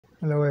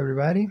Hello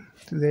everybody,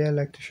 today I'd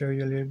like to show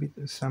you a little bit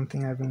of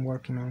something I've been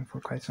working on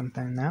for quite some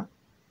time now.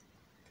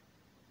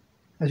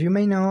 As you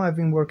may know, I've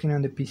been working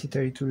on the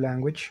PC32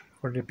 language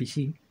for the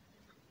PC,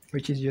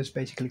 which is just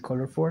basically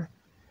ColorForth,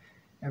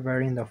 a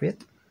variant of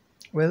it.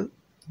 Well,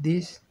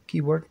 this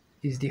keyboard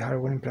is the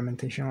hardware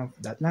implementation of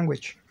that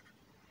language.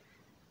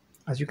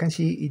 As you can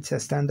see, it's a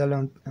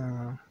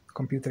standalone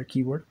computer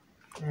keyboard,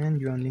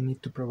 and you only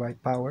need to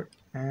provide power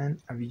and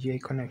a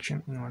VGA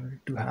connection in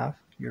order to have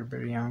your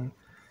very own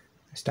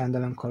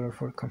standalone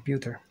ColorForth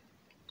computer.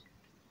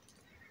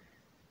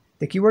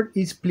 The keyboard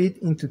is split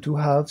into two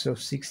halves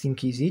of 16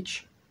 keys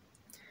each,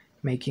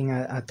 making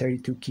a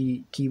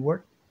 32-key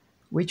keyboard,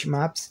 which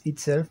maps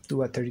itself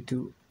to a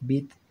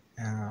 32-bit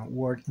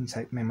word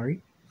inside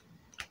memory.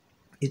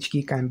 Each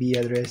key can be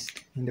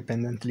addressed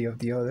independently of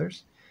the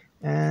others,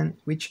 and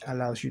which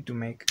allows you to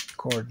make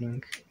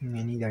chording in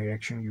any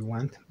direction you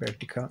want,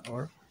 vertical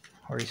or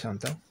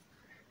horizontal.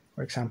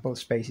 For example,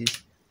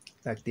 spaces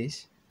like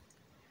this.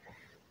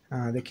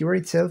 The keyboard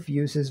itself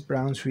uses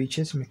brown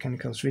switches,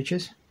 mechanical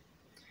switches,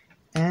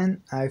 and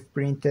I've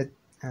printed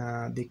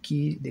the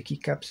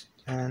keycaps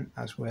and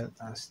as well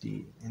as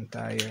the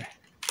entire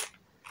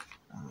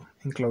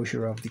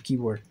enclosure of the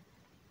keyboard.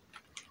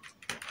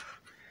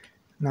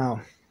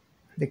 Now,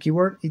 the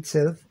keyboard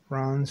itself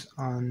runs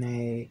on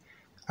a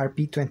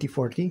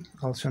RP2040,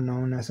 also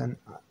known as an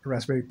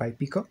Raspberry Pi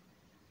Pico.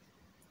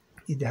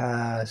 It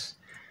has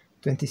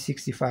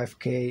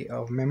 2065K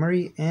of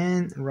memory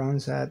and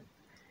runs at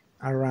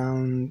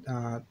around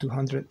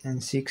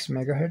 206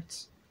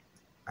 megahertz.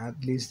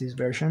 At least this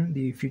version.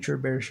 The future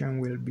version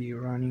will be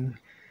running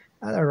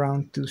at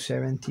around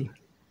 270.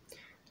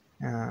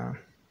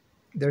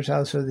 There's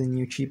also the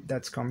new chip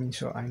that's coming,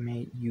 so I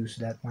may use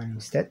that one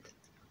instead.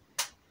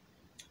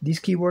 This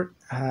keyboard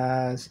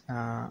has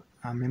a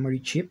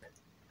memory chip,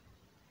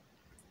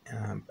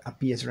 a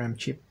PSRAM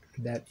chip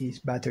that is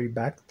battery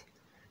backed,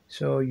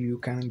 so you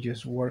can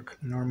just work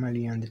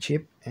normally on the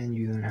chip and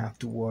you don't have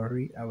to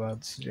worry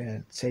about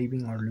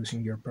saving or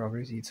losing your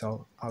progress. It's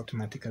all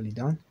automatically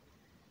done.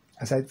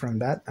 Aside from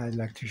that, I'd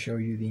like to show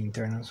you the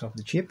internals of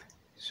the chip.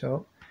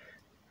 So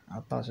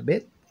I'll pause a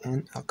bit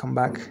and I'll come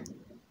back.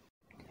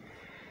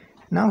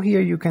 Now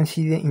here you can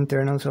see the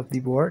internals of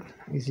the board.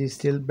 It is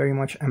still very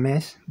much a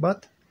mess,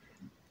 but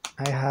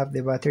I have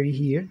the battery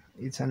here.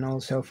 It's an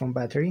old cell phone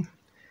battery,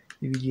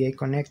 the VGA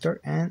connector,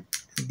 and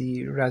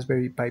the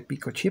Raspberry Pi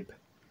Pico chip.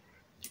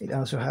 It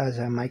also has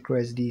a micro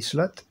SD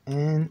slot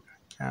and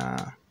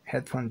a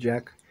headphone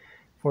jack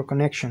for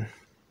connection.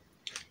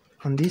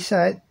 On this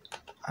side,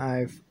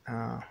 I've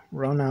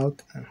run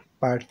out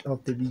part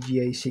of the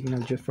VGA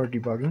signal just for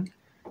debugging,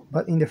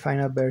 but in the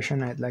final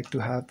version I'd like to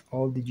have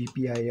all the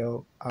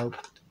GPIO out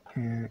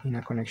in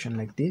a connection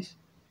like this.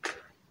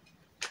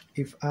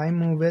 If I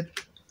move it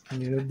a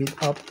little bit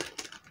up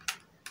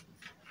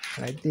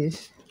like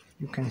this,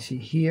 you can see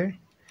here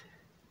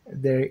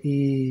there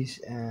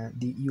is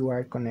the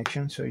UART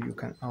connection, so you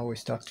can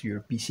always talk to your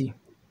PC.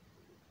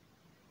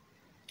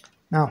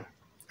 Now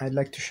I'd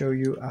like to show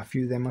you a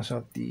few demos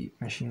of the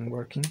machine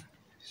working,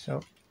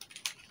 so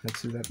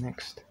let's do that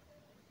next.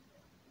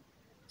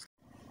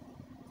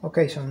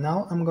 Okay, so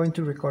now I'm going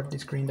to record the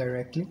screen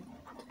directly.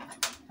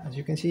 As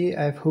you can see,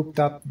 I've hooked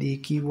up the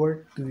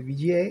keyboard to the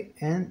VGA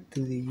and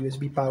to the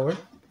USB power.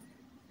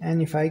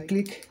 And if I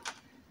click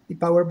the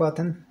power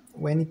button,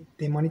 when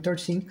the monitor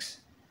syncs,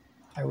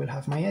 I will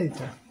have my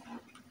editor.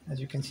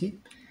 As you can see,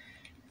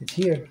 it's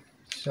here.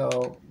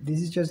 So this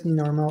is just the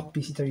normal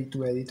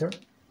PC32 editor.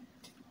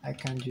 I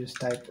can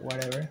just type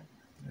whatever,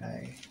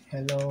 like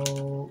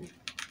hello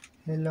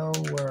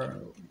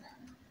world.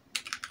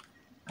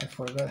 I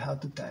forgot how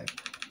to type.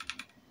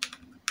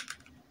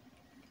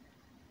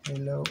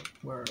 Hello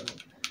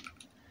world.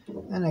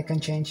 And I can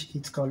change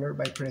its color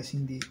by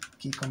pressing the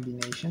key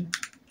combination.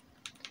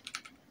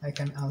 I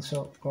can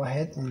also go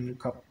ahead and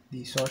look up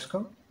the source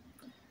code,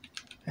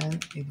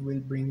 and it will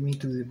bring me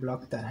to the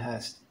block that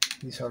has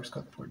the source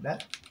code for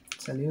that.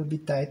 It's a little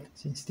bit tight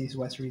since this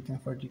was written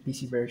for the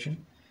PC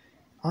version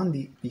on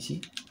the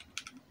PC,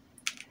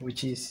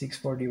 which is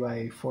 640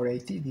 by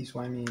 480. This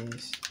one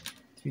is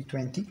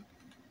 320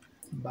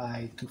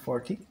 by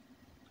 240.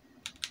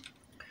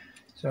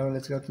 So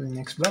let's go to the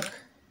next block.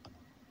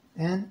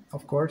 And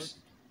of course,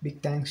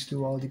 big thanks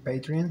to all the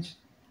Patreons.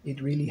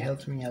 It really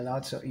helps me a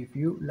lot. So if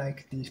you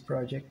like this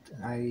project,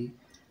 I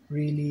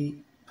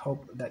really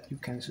hope that you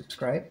can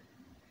subscribe.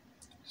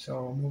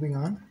 So moving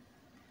on,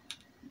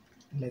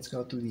 let's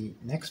go to the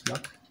next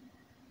block.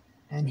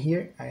 And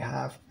here I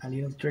have a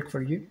little trick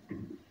for you.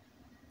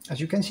 As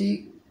you can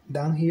see,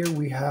 down here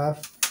we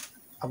have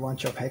a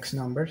bunch of hex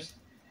numbers,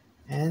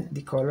 and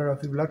the color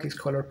of the block is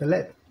color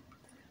palette.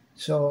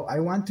 So I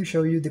want to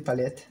show you the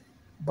palette,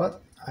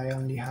 but I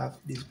only have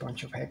this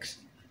bunch of hex.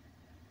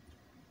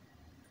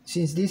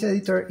 Since this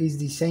editor is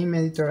the same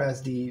editor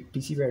as the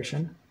PC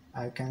version,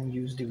 I can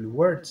use the blue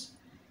words.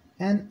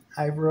 And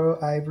I've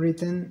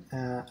written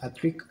a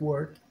trick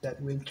word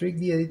that will trick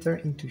the editor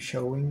into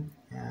showing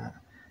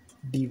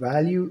the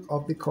value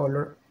of the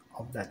color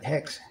of that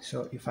hex.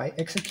 So if I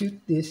execute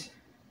this,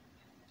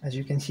 As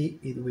you can see,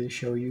 it will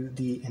show you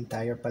the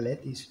entire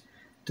palette is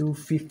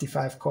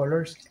 255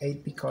 colors,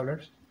 8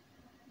 colors,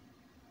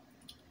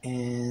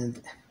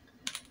 and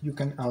you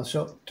can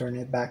also turn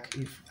it back.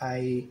 If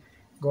I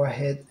go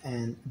ahead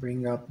and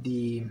bring up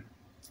the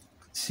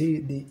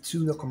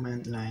pseudo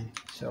command line,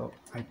 so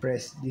I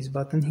press this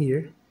button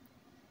here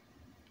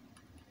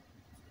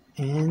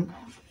and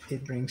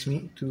it brings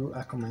me to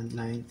a command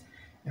line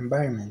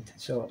environment.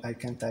 So I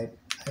can type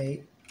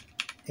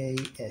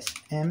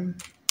ASM,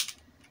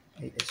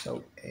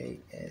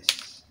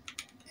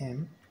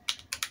 ASM,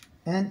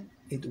 and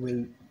it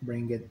will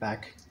bring it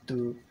back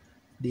to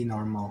the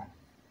normal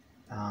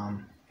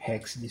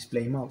hex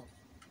display mode.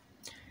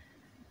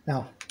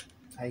 Now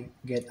I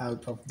get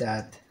out of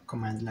that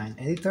command line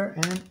editor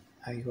and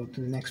I go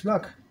to the next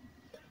block.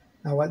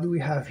 Now what do we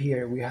have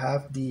here? We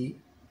have the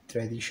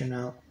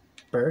traditional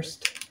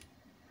burst,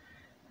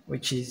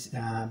 which is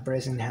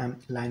Bresenham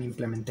line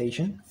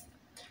implementation.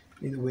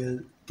 It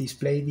will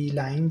display the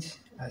lines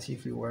as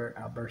if it were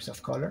a burst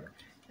of color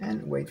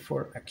and wait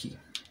for a key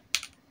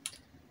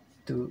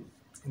to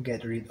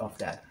get rid of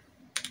that.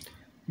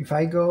 If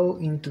I go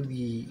into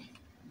the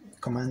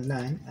command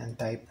line and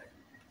type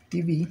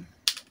TV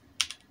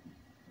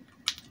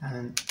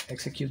and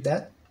execute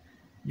that,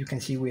 you can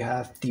see we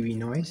have TV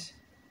noise,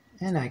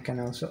 and I can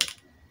also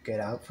get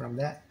out from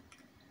that.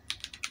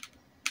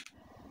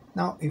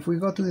 Now if we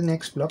go to the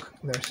next block,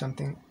 there's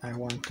something I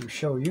want to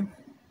show you,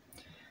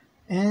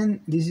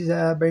 and this is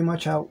very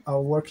much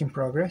a work in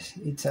progress.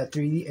 It's a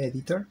 3D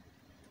editor,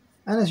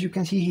 and as you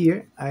can see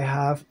here I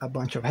have a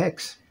bunch of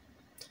hex.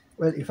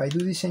 Well, if I do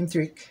the same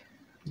trick,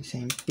 the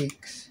same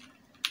picks,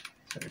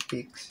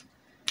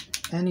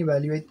 and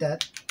evaluate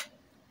that,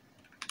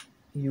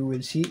 you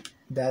will see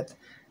that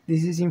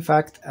this is in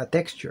fact a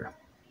texture.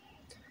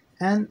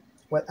 And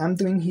what I'm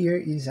doing here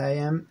is I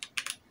am,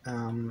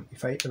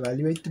 if I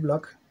evaluate the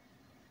block,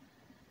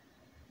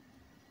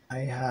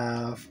 I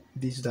have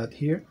this dot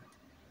here,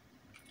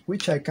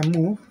 which I can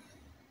move,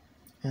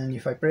 and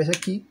if I press a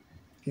key,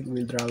 it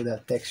will draw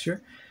that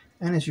texture.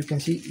 And as you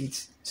can see,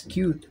 it's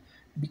skewed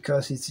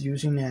because it's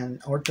using an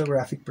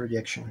orthographic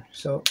projection.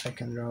 So I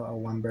can draw a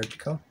one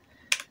vertical,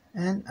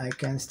 and I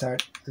can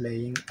start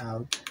laying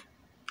out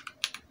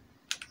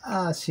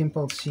a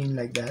simple scene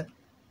like that.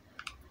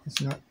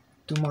 It's not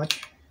too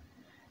much,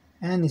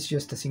 and it's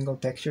just a single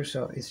texture,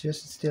 so it's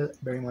just still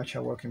very much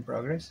a work in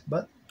progress,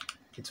 but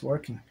it's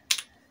working.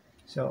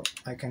 So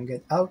I can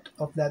get out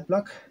of that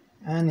block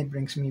and it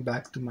brings me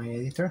back to my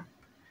editor.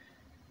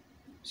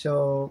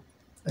 So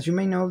as you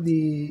may know,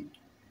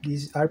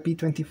 this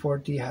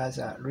RP2040 has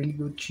a really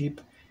good chip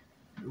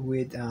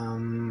with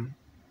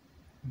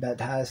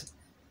that has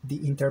the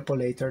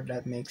interpolator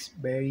that makes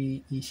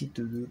very easy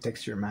to do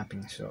texture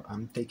mapping. So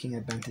I'm taking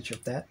advantage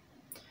of that,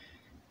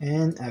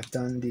 and I've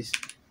done this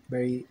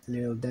very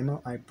little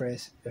demo. I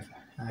press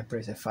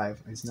F5.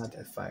 It's not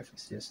F5.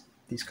 It's just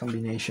this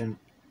combination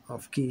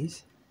of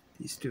keys,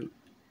 these two,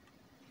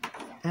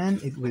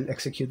 and it will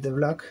execute the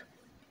block,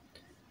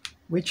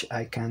 which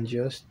I can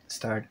just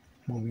start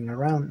moving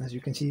around. As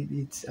you can see,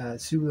 it's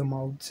pseudo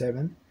mode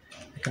 7.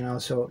 I can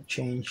also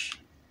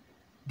change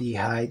the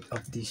height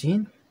of the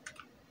scene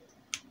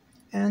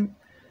and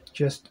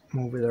just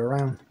move it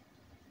around.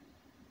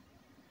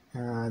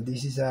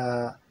 This is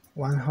a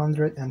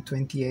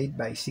 128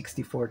 by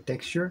 64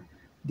 texture,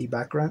 the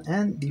background,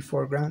 and the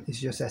foreground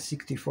is just a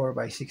 64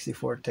 by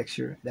 64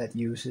 texture that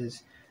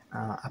uses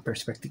a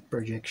perspective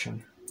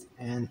projection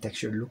and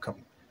texture lookup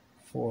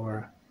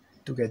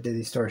to get the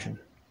distortion.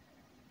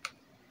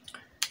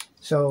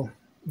 So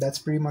that's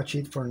pretty much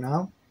it for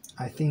now.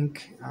 I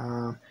think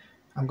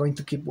I'm going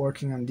to keep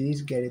working on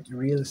this, get it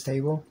real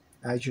stable.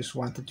 I just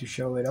wanted to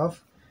show it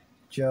off,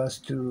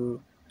 just to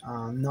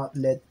not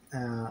let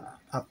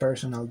a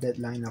personal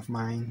deadline of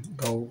mine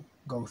go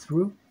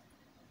through.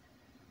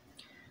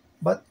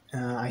 But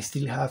I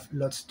still have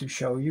lots to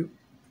show you.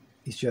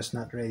 It's just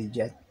not ready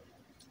yet.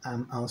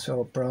 I'm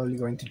also probably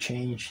going to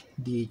change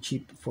the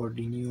chip for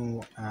the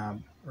new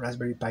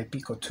Raspberry Pi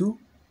Pico 2.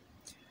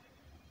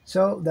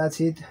 So that's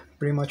it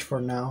pretty much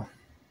for now.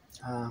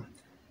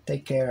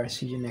 Take care.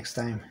 See you next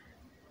time.